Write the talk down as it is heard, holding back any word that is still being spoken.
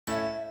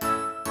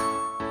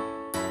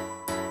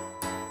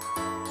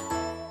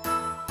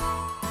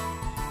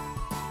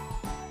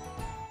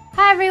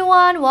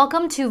everyone,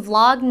 welcome to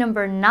vlog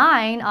number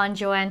 9 on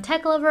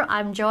JoanneTechLover.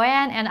 I'm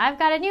Joanne and I've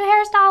got a new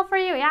hairstyle for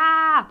you.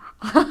 Yeah.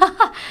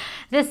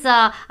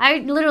 I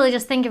literally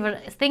just think of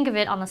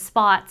it on the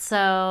spot.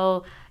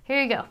 So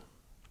here you go.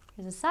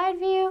 Here's a side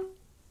view,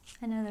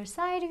 another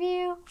side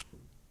view.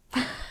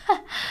 I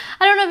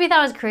don't know if you thought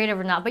it was creative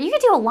or not, but you can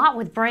do a lot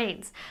with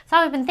braids. So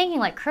I've been thinking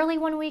like curly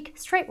one week,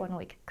 straight one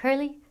week,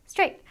 curly,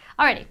 straight.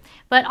 Alrighty,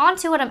 but on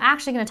to what I'm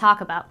actually going to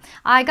talk about.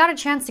 I got a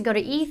chance to go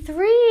to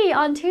E3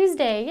 on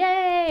Tuesday,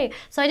 yay!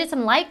 So I did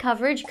some light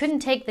coverage, couldn't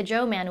take the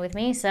Joe man with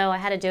me, so I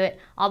had to do it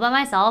all by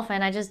myself,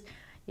 and I just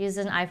used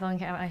an iPhone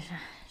camera.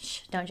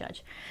 Shh, don't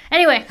judge.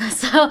 Anyway,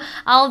 so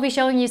I'll be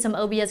showing you some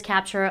OBS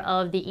capture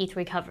of the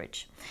E3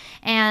 coverage.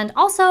 And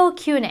also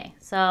Q&A,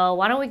 so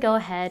why don't we go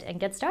ahead and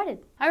get started.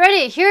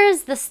 Alrighty,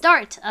 here's the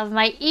start of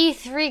my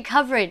E3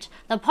 coverage,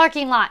 the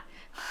parking lot.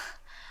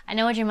 I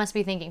know what you must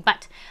be thinking,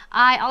 but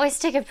I always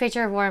take a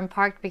picture of where I'm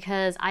parked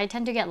because I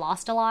tend to get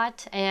lost a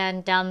lot,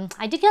 and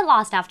I did get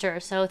lost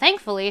after, so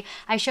thankfully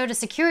I showed a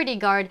security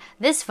guard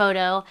this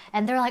photo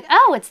and they're like,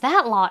 oh, it's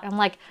that lot. I'm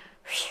like,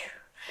 phew.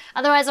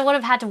 Otherwise I would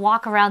have had to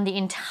walk around the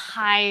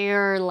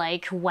entire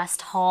like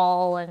West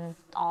Hall and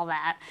all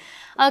that.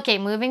 Okay,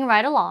 moving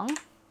right along.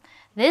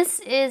 This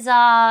is the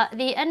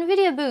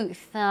NVIDIA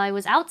booth. I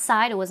was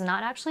outside, it was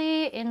not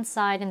actually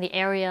inside in the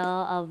area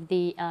of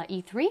the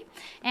E3.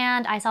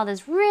 And I saw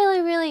this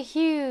really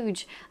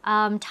huge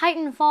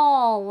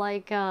Titanfall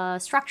like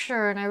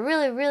structure, and I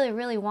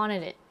really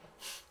wanted it.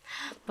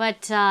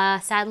 But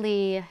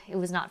sadly, it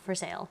was not for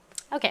sale.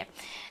 Okay,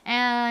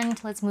 and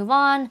let's move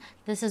on.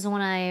 This is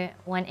when I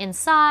went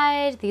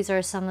inside. These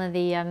are some of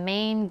the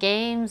main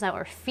games that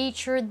were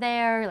featured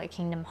there, like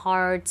Kingdom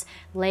Hearts,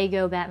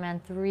 Lego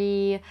Batman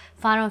 3,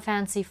 Final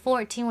Fantasy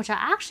 14, which I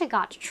actually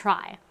got to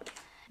try.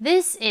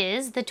 This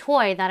is the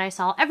toy that I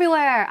saw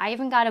everywhere. I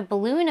even got a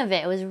balloon of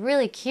it. It was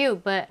really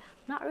cute, but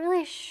not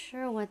really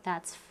sure what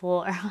that's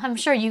for. I'm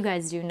sure you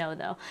guys do know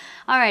though.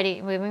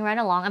 Alrighty, moving right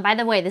along. And by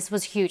the way, this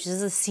was huge. This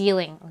is a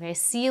ceiling, okay?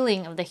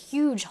 Ceiling of the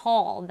huge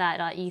hall that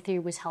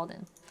E3 was held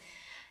in.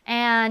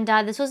 And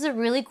this was a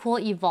really cool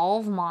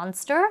Evolve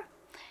monster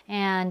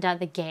and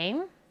the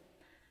game.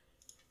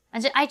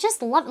 I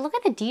just love, look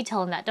at the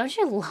detail in that. Don't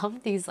you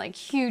love these like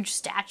huge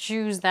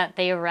statues that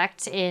they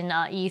erect in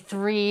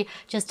E3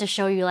 just to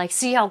show you like,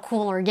 see how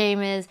cool our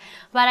game is.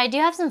 But I do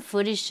have some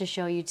footage to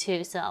show you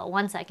too, so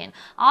one second.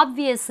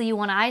 Obviously,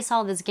 when I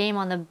saw this game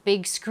on the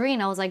big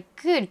screen, I was like,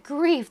 good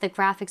grief, the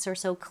graphics are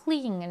so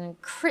clean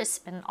and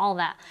crisp and all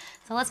that.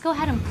 So let's go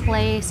ahead and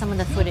play some of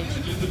the footage. We'll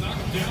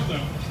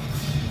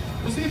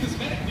see if this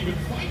man can even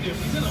find him.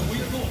 He's in a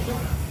weird little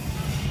corner.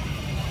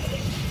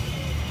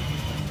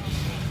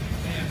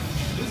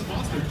 This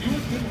monster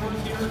doing good work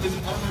here. His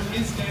armor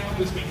is down,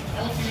 which means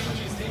all damage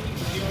he's taking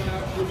from here on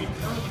out will be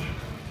permanent.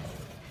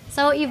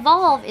 So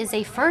Evolve is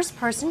a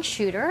first-person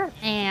shooter,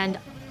 and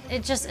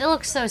it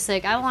looks so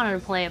sick. I wanted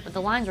to play it, but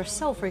the lines were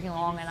so freaking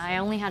long, and I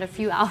only had a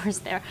few hours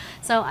there.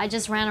 So I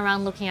just ran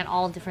around looking at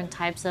all different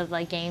types of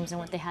like games and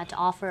what they had to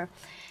offer.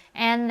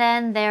 And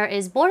then there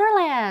is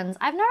Borderlands.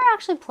 I've never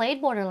actually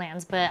played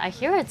Borderlands, but I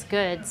hear it's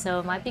good, so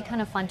it might be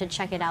kind of fun to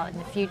check it out in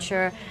the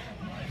future.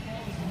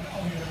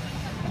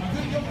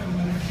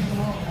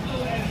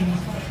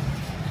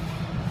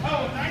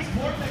 Oh, a nice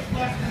vortex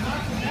blast and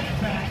knocks the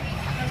net back.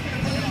 That's going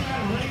to put him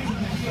out of range of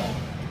the heal.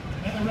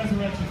 And the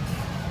resurrection. And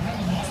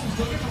the monster's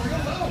looking for real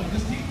low.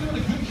 This team's doing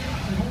a good job.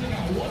 They've only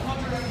got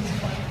 100 out of this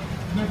fight,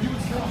 and they're doing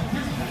strong.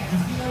 Here's the thing.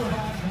 This team over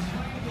has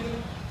trying to get it.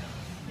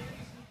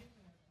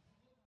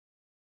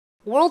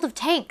 World of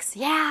Tanks,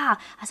 yeah!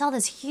 I saw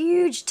this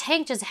huge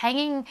tank just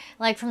hanging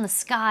like from the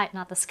sky,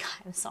 not the sky,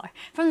 I'm sorry,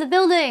 from the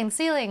building,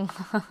 ceiling.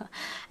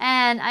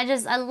 And I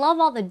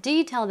love all the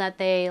detail that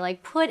they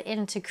like put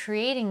into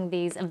creating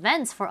these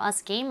events for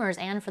us gamers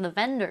and for the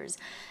vendors.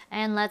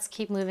 And let's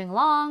keep moving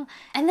along.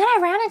 And then I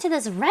ran into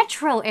this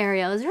retro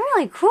area. It was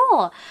really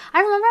cool.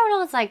 I remember when I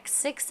was like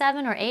 6,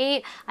 7, or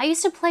 8, I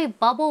used to play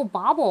Bubble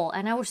Bobble,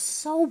 and I was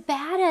so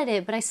bad at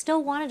it, but I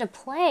still wanted to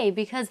play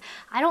because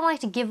I don't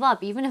like to give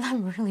up, even if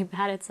I'm really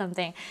bad at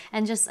something.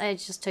 And I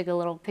just took a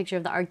little picture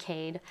of the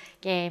arcade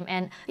game.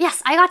 And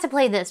yes, I got to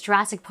play this,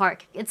 Jurassic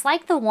Park. It's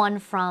like the one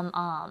from,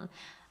 oh,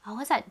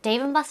 what's that?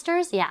 Dave &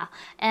 Buster's? Yeah.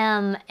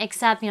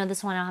 Except, you know,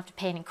 this one I don't have to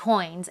pay any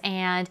coins.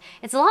 And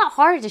it's a lot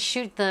harder to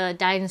shoot the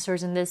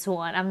dinosaurs in this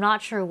one. I'm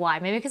not sure why.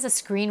 Maybe because the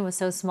screen was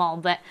so small,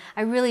 but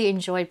I really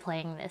enjoyed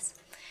playing this.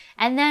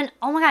 And then,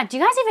 oh my god, do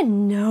you guys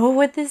even know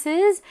what this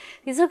is?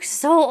 These look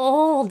so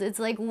old. It's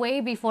like way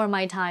before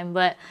my time,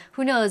 but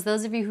who knows?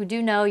 Those of you who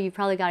do know, you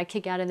probably got a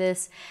kick out of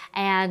this.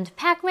 And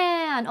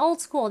Pac-Man,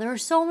 old school. There were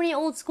so many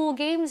old school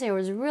games here. It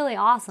was really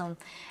awesome.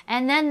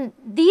 And then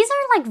these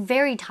are like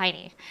very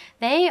tiny.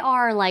 They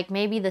are like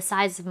maybe the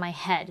size of my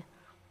head.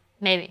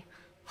 Maybe.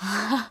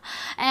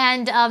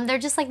 And they're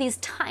just like these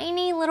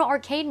tiny little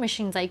arcade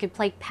machines that you could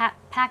play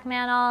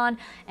Pac-Man on,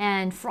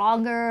 and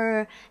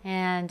Frogger,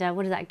 and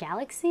what is that,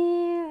 Galaxy?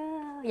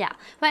 Yeah.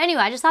 But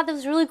anyway, I just thought this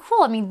was really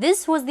cool. I mean,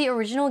 this was the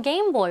original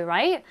Game Boy,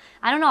 right?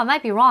 I don't know, I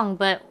might be wrong,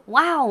 but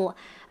wow.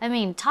 I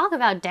mean, talk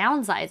about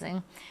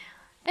downsizing.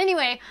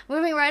 Anyway,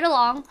 moving right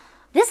along.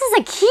 This is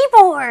a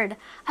keyboard!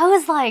 I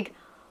was like,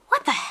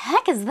 what the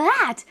heck is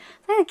that?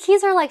 The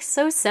keys are like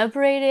so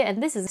separated,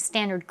 and this is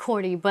standard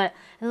QWERTY, but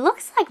it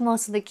looks like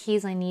most of the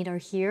keys I need are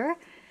here.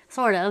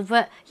 Sort of,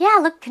 but yeah,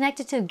 look,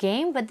 connected to a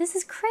game, but this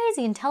is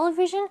crazy. In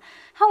television?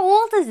 How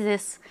old is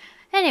this?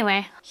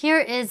 Anyway, here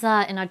is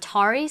an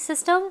Atari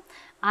system.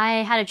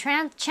 I had a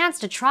chance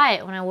to try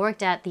it when I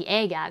worked at the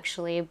Egg,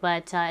 actually,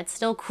 but it's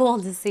still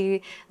cool to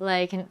see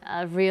like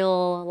a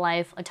real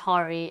life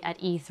Atari at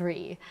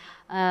E3.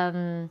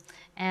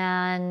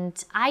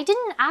 And I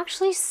didn't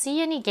actually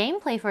see any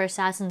gameplay for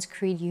Assassin's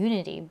Creed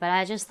Unity, but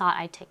I just thought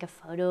I'd take a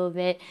photo of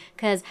it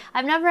because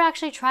I've never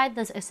actually tried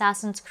this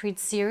Assassin's Creed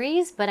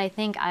series, but I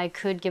think I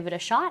could give it a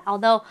shot.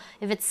 Although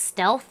if it's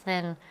stealth,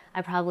 then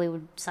I probably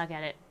would suck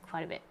at it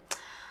quite a bit.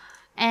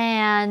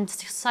 And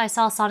so I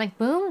saw Sonic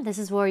Boom. This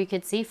is where you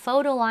could see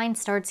photo line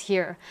starts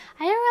here.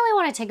 I didn't really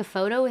want to take a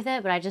photo with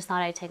it, but I just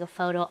thought I'd take a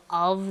photo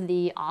of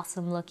the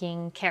awesome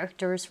looking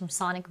characters from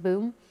Sonic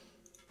Boom.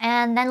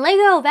 And then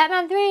Lego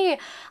Batman 3.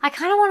 I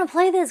kind of want to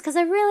play this because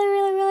I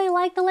really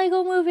like the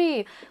Lego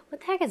movie. What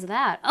the heck is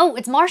that? Oh,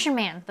 it's Martian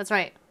Man. That's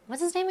right.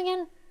 What's his name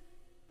again?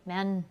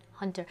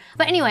 Manhunter.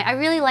 But anyway, I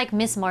really like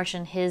Miss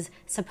Martian, his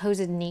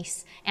supposed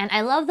niece. And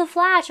I love the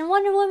Flash and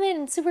Wonder Woman,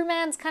 and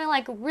Superman's kind of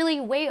like really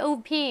way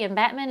OP, and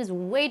Batman is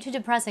way too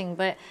depressing,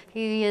 but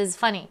he is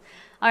funny.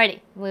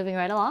 Alrighty, moving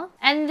right along.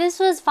 And this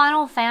was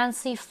Final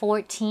Fantasy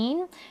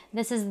XIV.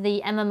 This is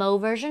the MMO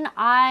version.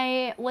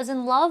 I was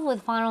in love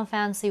with Final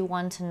Fantasy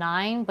 1 to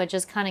 9, but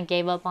just kind of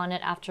gave up on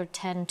it after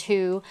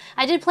 10-2.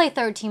 I did play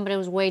 13, but it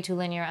was way too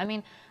linear. I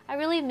mean, I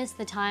really miss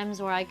the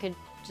times where I could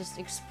just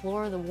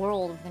explore the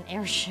world with an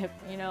airship,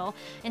 you know,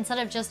 instead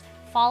of just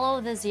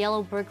follow this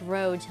yellow brick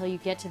road till you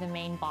get to the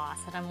main boss.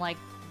 And I'm like,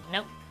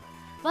 nope.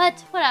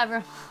 But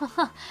whatever.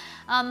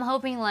 I'm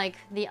hoping like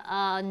the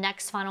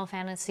next Final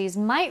Fantasies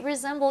might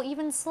resemble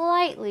even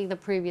slightly the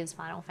previous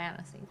Final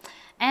Fantasy.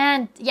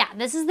 And yeah,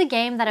 this is the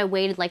game that I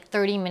waited like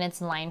 30 minutes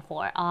in line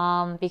for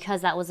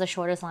because that was the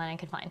shortest line I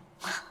could find.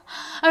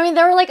 I mean,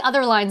 there were like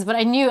other lines, but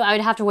I knew I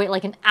would have to wait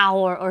like an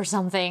hour or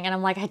something. And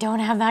I'm like, I don't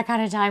have that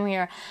kind of time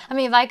here. I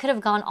mean, if I could have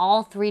gone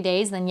all 3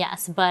 days, then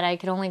yes, but I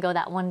could only go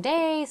that one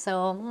day.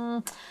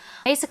 So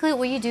basically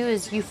what you do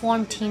is you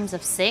form teams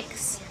of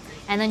 6.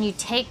 And then you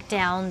take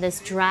down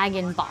this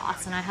dragon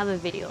boss, and I have a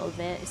video of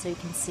it so you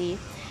can see.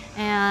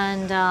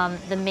 And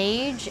the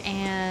mage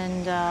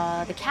and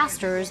the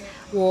casters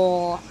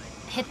will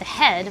hit the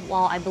head,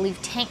 while I believe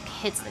tank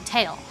hits the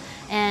tail.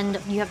 And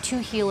you have 2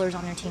 healers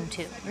on your team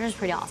too, which is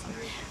pretty awesome.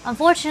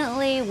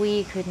 Unfortunately,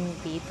 we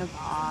couldn't beat the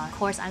boss. Of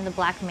course, I'm the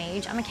black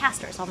mage. I'm a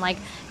caster, so I'm like,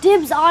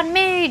 dibs on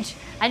mage!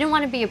 I didn't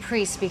want to be a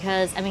priest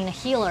because, I mean a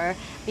healer,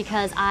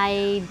 because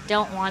I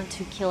don't want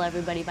to kill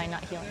everybody by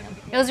not healing them.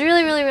 It was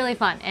really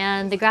fun,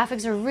 and the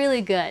graphics are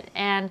really good.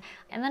 And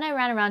then I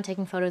ran around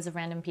taking photos of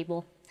random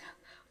people.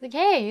 Like,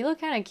 hey, you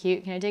look kind of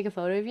cute. Can I take a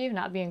photo of you?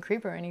 Not being a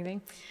creep or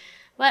anything.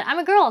 But I'm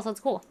a girl, so it's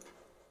cool.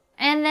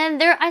 And then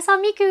there, I saw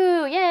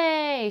Miku,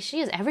 yay! She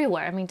is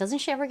everywhere. I mean, doesn't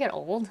she ever get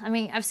old? I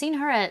mean, I've seen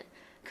her at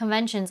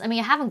conventions. I mean,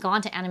 I haven't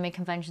gone to anime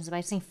conventions, but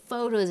I've seen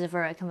photos of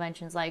her at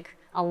conventions, like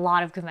a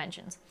lot of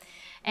conventions.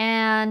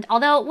 And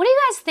although, what do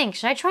you guys think?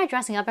 Should I try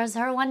dressing up as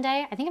her one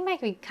day? I think it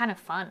might be kind of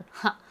fun.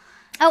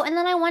 Oh, and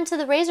then I went to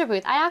the Razer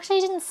booth. I actually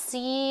didn't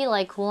see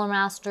like Cooler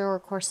Master or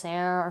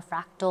Corsair or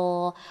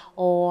Fractal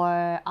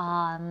or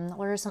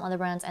what are some other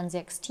brands,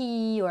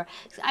 NZXT, or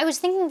I was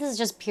thinking this is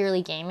just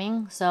purely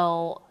gaming.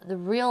 So the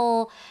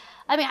real,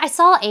 I mean, I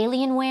saw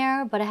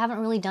Alienware, but I haven't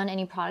really done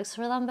any products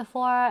for them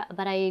before.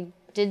 But I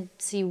did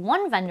see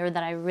one vendor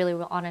that I really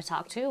want to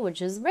talk to,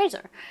 which is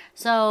Razer.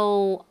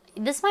 So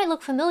this might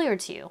look familiar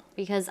to you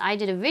because I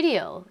did a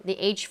video, the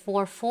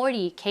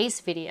H440 case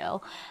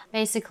video.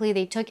 Basically,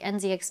 they took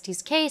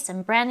NZXT's case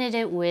and branded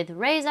it with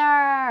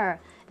Razer.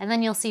 And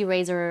then you'll see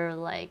Razer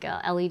like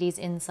LEDs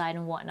inside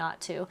and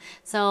whatnot too.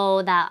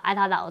 So that I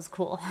thought that was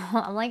cool.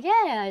 I'm like, yeah,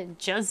 I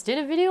just did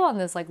a video on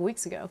this like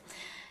weeks ago.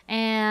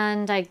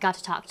 And I got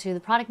to talk to the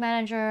product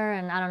manager,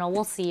 and I don't know,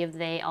 we'll see if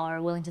they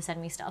are willing to send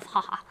me stuff.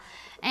 Haha.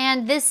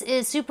 And this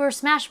is Super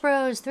Smash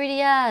Bros.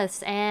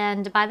 3DS,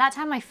 and by that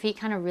time my feet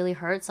kind of really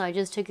hurt, so I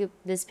just took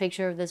this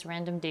picture of this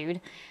random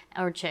dude,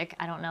 or chick,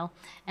 I don't know.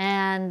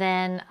 And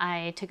then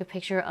I took a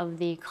picture of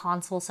the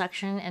console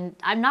section, and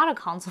I'm not a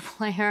console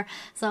player,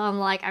 so I'm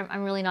like,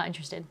 I'm really not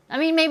interested. I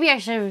mean, maybe I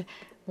should have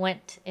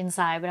went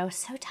inside, but I was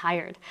so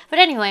tired. But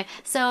anyway,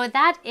 so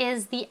that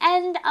is the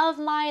end of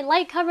my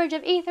light coverage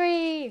of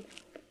E3.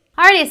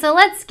 Alrighty, so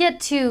let's get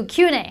to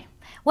Q&A.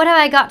 What have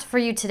I got for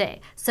you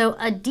today? So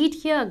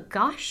Aditya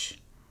Ghosh,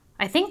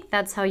 I think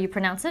that's how you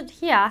pronounce it,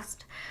 he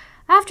asked,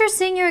 after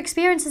seeing your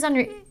experiences on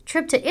your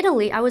trip to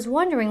Italy, I was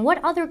wondering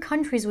what other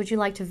countries would you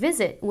like to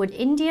visit? Would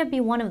India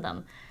be one of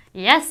them?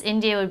 Yes,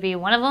 India would be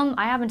one of them.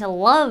 I happen to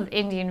love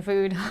Indian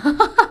food.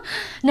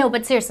 No,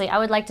 but seriously, I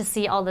would like to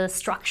see all the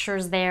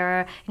structures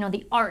there, you know,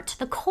 the art,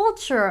 the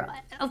culture,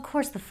 of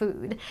course, the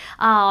food.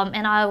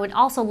 And I would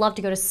also love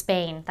to go to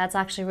Spain. That's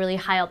actually really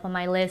high up on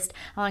my list.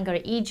 I want to go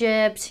to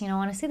Egypt, you know, I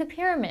want to see the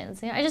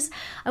pyramids. You know,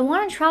 I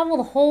want to travel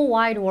the whole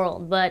wide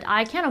world, but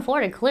I can't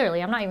afford it,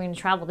 clearly. I'm not even going to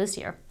travel this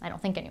year. I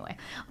don't think anyway.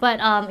 But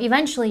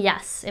eventually,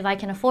 yes, if I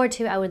can afford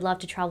to, I would love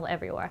to travel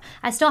everywhere.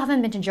 I still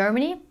haven't been to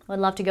Germany. Would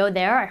love to go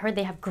there. I heard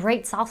they have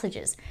great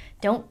sausages.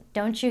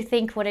 Don't you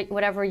think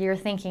whatever you're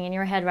thinking in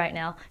your head right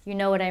now. You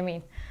know what I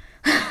mean.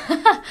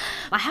 I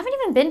haven't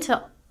even been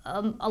to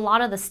a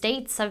lot of the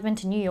states. I've been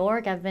to New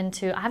York. I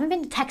haven't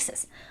been to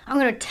Texas. I'm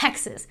going to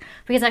Texas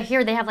because I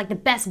hear they have like the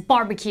best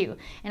barbecue,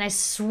 and I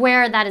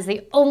swear that is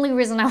the only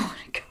reason I want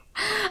to go.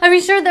 I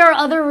mean, sure, there are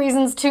other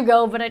reasons to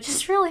go, but I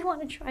just really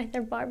want to try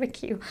their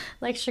barbecue,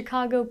 like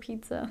Chicago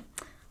pizza.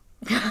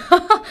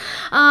 I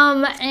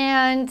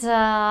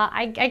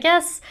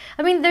guess,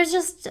 I mean, there's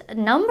just a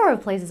number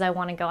of places I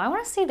want to go. I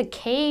want to see the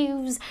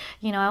caves,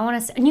 you know, I want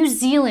to see New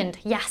Zealand.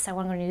 Yes, I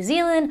want to go to New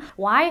Zealand.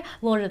 Why?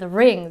 Lord of the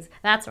Rings.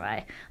 That's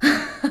right.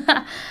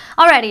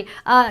 Alrighty,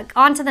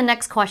 on to the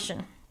next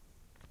question.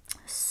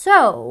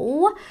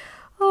 So,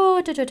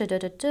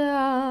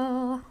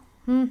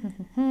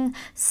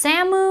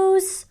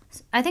 Samus,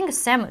 I think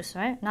it's Samus,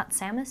 right? Not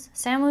Samus?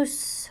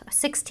 Samus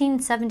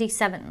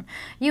 1677.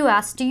 You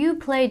asked, do you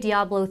play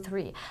Diablo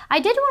 3?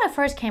 I did when it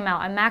first came out.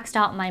 I maxed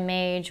out my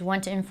mage,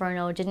 went to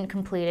Inferno, didn't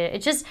complete it.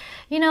 It just,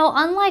 you know,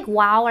 unlike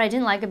WoW, what I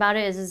didn't like about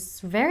it is it's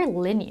very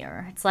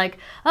linear. It's like,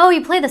 oh,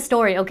 you play the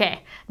story,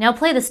 okay. Now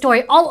play the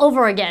story all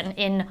over again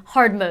in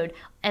hard mode.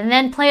 And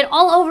then play it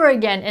all over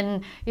again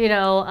in, you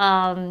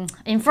know,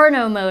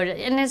 Inferno mode.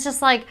 And it's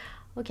just like,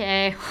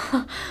 okay.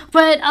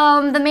 But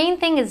the main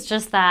thing is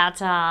just that,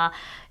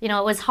 you know,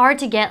 it was hard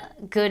to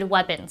get good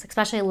weapons,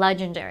 especially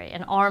legendary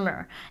and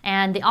armor.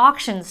 And the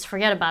auctions,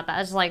 forget about that.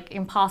 It's like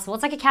impossible.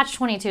 It's like a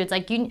catch-22. It's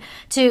like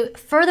to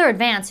further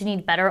advance, you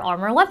need better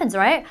armor and weapons,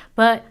 right?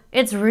 But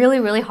it's really,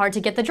 really hard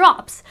to get the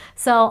drops.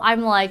 So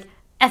I'm like,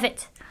 F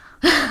it.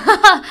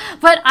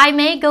 But I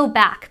may go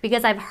back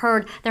because I've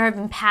heard there have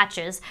been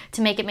patches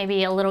to make it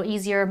maybe a little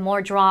easier,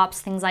 more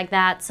drops, things like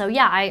that. So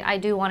yeah, I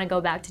do want to go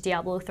back to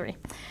Diablo 3.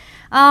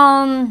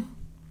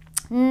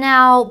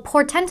 Now,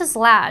 Portentous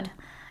Lad.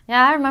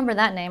 Yeah, I remember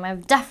that name.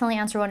 I've definitely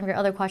answered one of your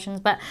other questions.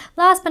 But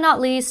last but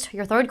not least,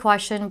 your third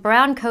question,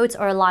 brown coats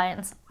or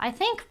lions? I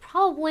think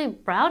probably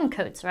brown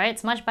coats, right?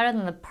 It's much better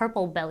than the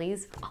purple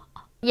bellies.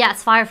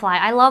 Yes, Firefly.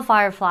 I love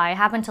Firefly. I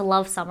happen to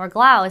love Summer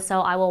Glau, so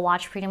I will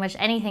watch pretty much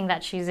anything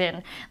that she's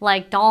in,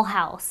 like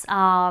Dollhouse,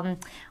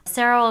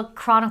 Sarah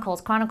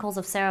Chronicles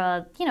of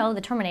Sarah, you know,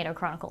 the Terminator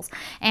Chronicles,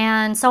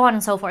 and so on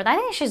and so forth. I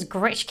think she's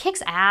great. She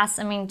kicks ass.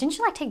 I mean, didn't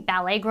she like take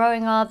ballet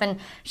growing up?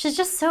 And she's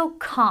just so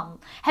calm.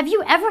 Have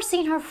you ever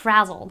seen her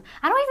frazzled?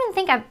 I don't even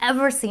think I've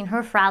ever seen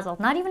her frazzled,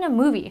 not even a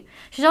movie.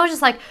 She's always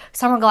just like,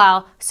 Summer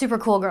Glau, super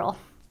cool girl.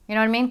 You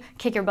know what I mean?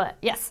 Kick your butt.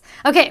 Yes.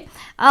 Okay.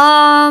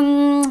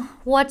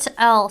 What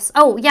else?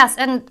 Oh, yes.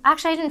 And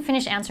actually, I didn't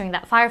finish answering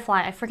that.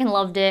 Firefly. I freaking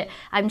loved it.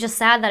 I'm just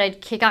sad that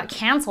it got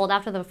canceled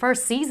after the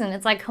first season.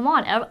 It's like, come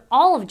on.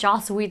 All of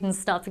Joss Whedon's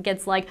stuff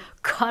gets like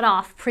cut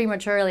off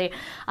prematurely.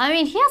 I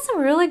mean, he has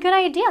some really good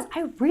ideas.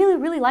 I really,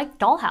 really liked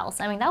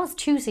Dollhouse. I mean, that was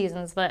 2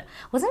 seasons, but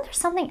wasn't there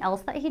something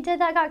else that he did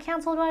that got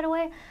canceled right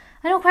away?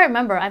 I don't quite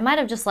remember. I might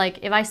have just like,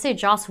 if I say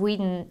Joss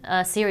Whedon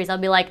series, I'll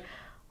be like,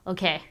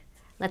 okay.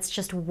 Let's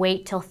just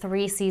wait till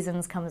 3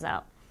 seasons comes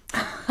out.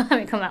 All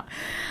right,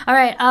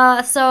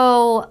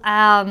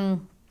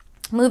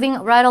 moving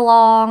right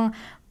along,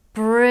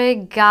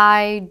 Brig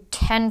Guy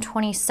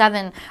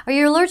 1027. Are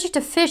you allergic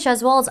to fish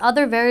as well as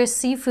other various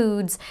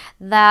seafoods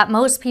that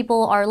most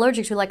people are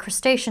allergic to, like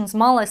crustaceans,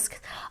 mollusks?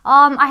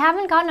 I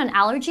haven't gotten an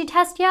allergy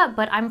test yet,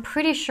 but I'm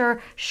pretty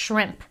sure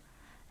shrimp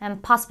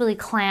and possibly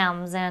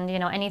clams and, you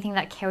know, anything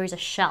that carries a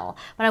shell.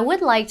 But I would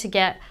like to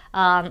get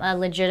a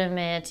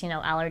legitimate, you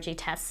know, allergy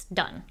test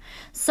done.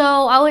 So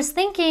I was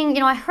thinking, you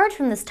know, I heard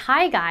from this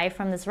Thai guy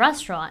from this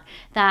restaurant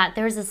that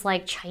there's this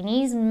like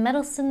Chinese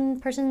medicine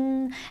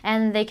person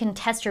and they can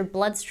test your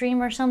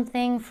bloodstream or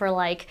something for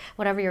like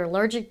whatever you're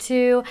allergic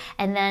to.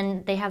 And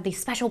then they have these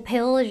special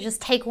pills, you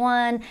just take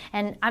one.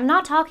 And I'm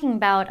not talking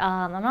about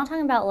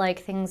like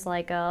things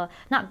like,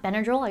 not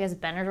Benadryl, I guess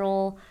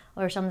Benadryl,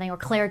 or something, or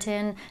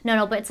Claritin.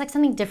 No, but it's like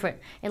something different.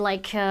 It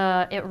like,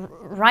 it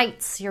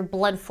rights your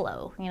blood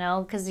flow, you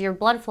know, because your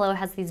blood flow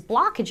has these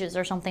blockages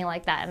or something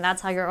like that, and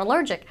that's how you're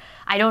allergic.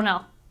 I don't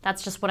know.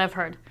 That's just what I've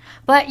heard.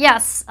 But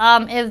yes,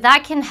 if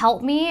that can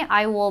help me,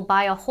 I will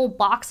buy a whole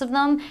box of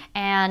them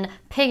and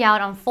pig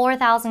out on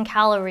 4,000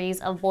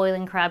 calories of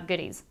boiling crab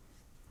goodies.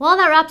 Well,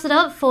 that wraps it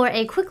up for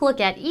a quick look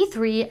at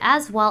E3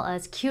 as well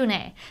as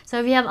Q&A. So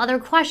if you have other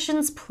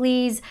questions,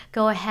 please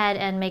go ahead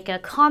and make a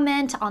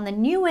comment on the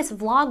newest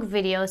vlog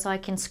video so I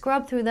can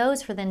scrub through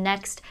those for the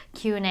next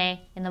Q&A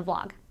in the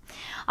vlog.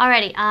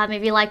 Alrighty,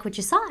 if you like what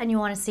you saw and you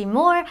want to see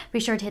more, be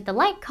sure to hit the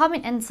like,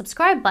 comment, and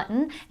subscribe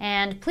button.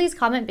 And please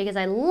comment because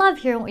I love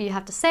hearing what you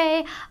have to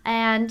say.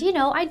 And you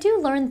know, I do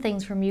learn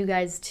things from you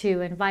guys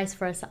too, and vice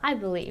versa, I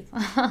believe.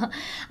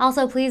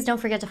 Also, please don't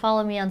forget to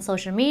follow me on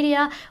social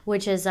media,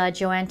 which is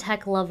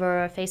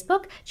JoanneTechLover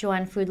Facebook,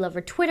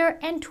 JoanneFoodLover Twitter,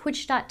 and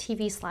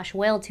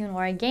twitch.tv/whaletune,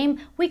 where I game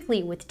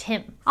weekly with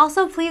Tim.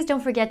 Also, please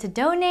don't forget to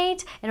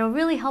donate. It'll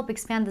really help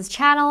expand this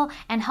channel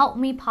and help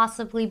me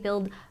possibly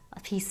build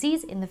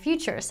PCs in the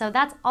future, so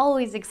that's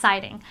always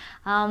exciting.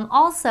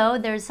 Also,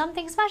 there's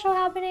something special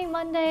happening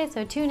Monday,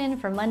 so tune in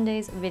for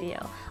Monday's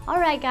video.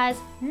 Alright guys,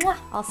 mwah,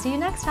 I'll see you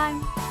next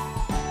time.